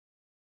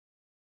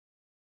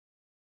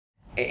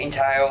It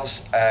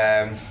entails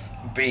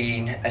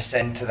being a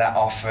centre that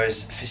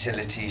offers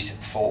facilities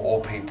for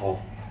all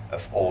people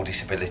of all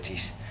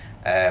disabilities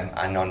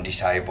and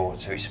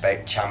non-disabled. So it's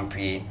about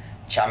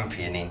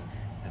championing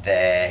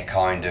their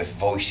kind of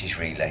voices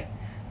really.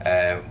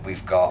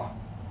 We've got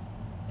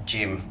a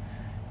gym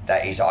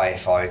that is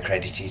IFI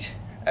accredited,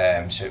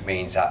 so it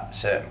means that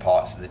certain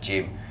parts of the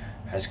gym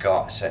has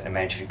got a certain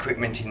amount of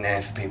equipment in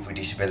there for people with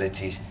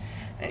disabilities,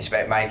 and it's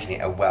about making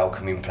it a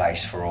welcoming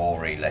place for all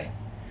really.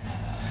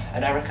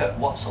 And Erica,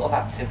 what sort of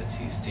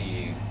activities do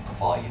you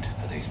provide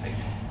for these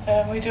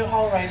people? We do a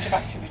whole range of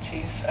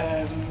activities.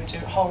 We do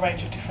a whole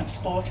range of different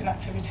sporting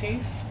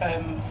activities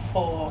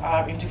for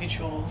our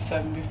individuals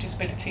with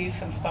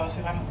disabilities and for those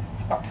who haven't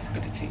got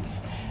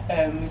disabilities.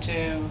 We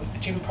do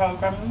gym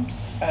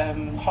programmes,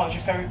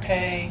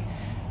 hydrotherapy,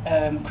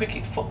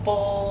 cricket,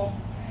 football,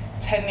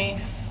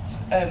 tennis,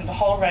 the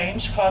whole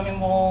range, climbing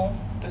wall.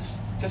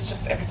 There's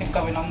just everything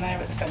going on there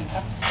at the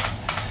centre.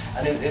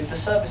 And if the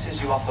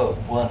services you offer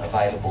weren't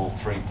available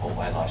through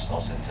Portway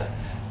Lifestyle Centre,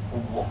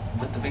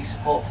 would there be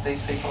support for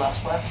these people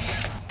elsewhere?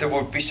 There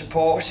would be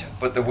support,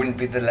 but there wouldn't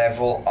be the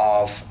level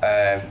of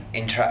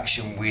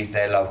interaction with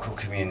their local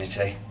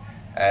community,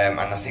 and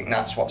I think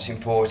that's what's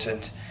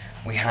important.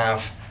 We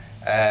have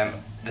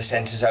the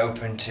centres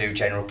open to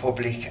general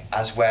public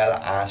as well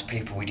as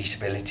people with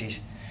disabilities,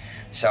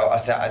 so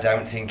I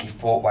don't think if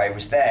Portway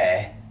was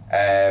there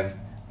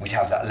we'd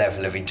have that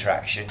level of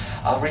interaction.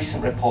 A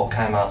recent report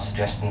came out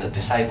suggesting that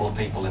disabled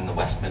people in the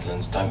West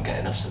Midlands don't get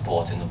enough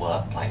support in the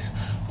workplace.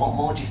 What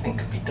more do you think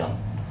could be done?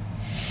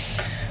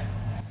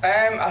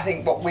 I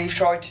think what we've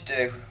tried to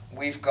do,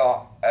 we've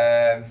got,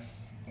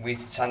 with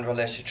Sandwell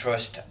Leisure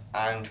Trust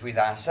and with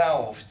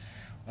ourselves,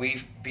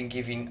 we've been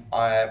giving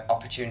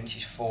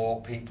opportunities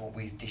for people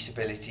with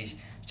disabilities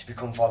to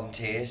become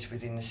volunteers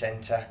within the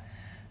centre.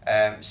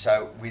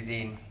 So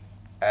within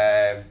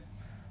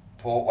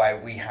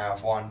Portway we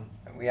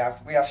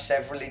have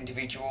several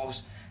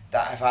individuals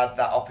that have had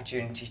that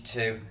opportunity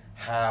to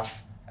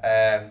have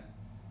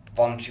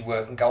voluntary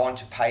work and go on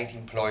to paid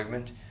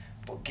employment,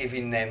 but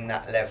giving them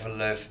that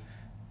level of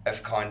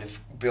kind of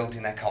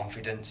building their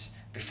confidence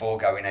before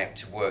going out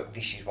to work.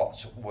 This is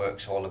what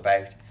work's all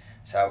about.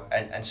 So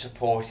and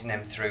supporting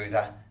them through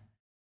that.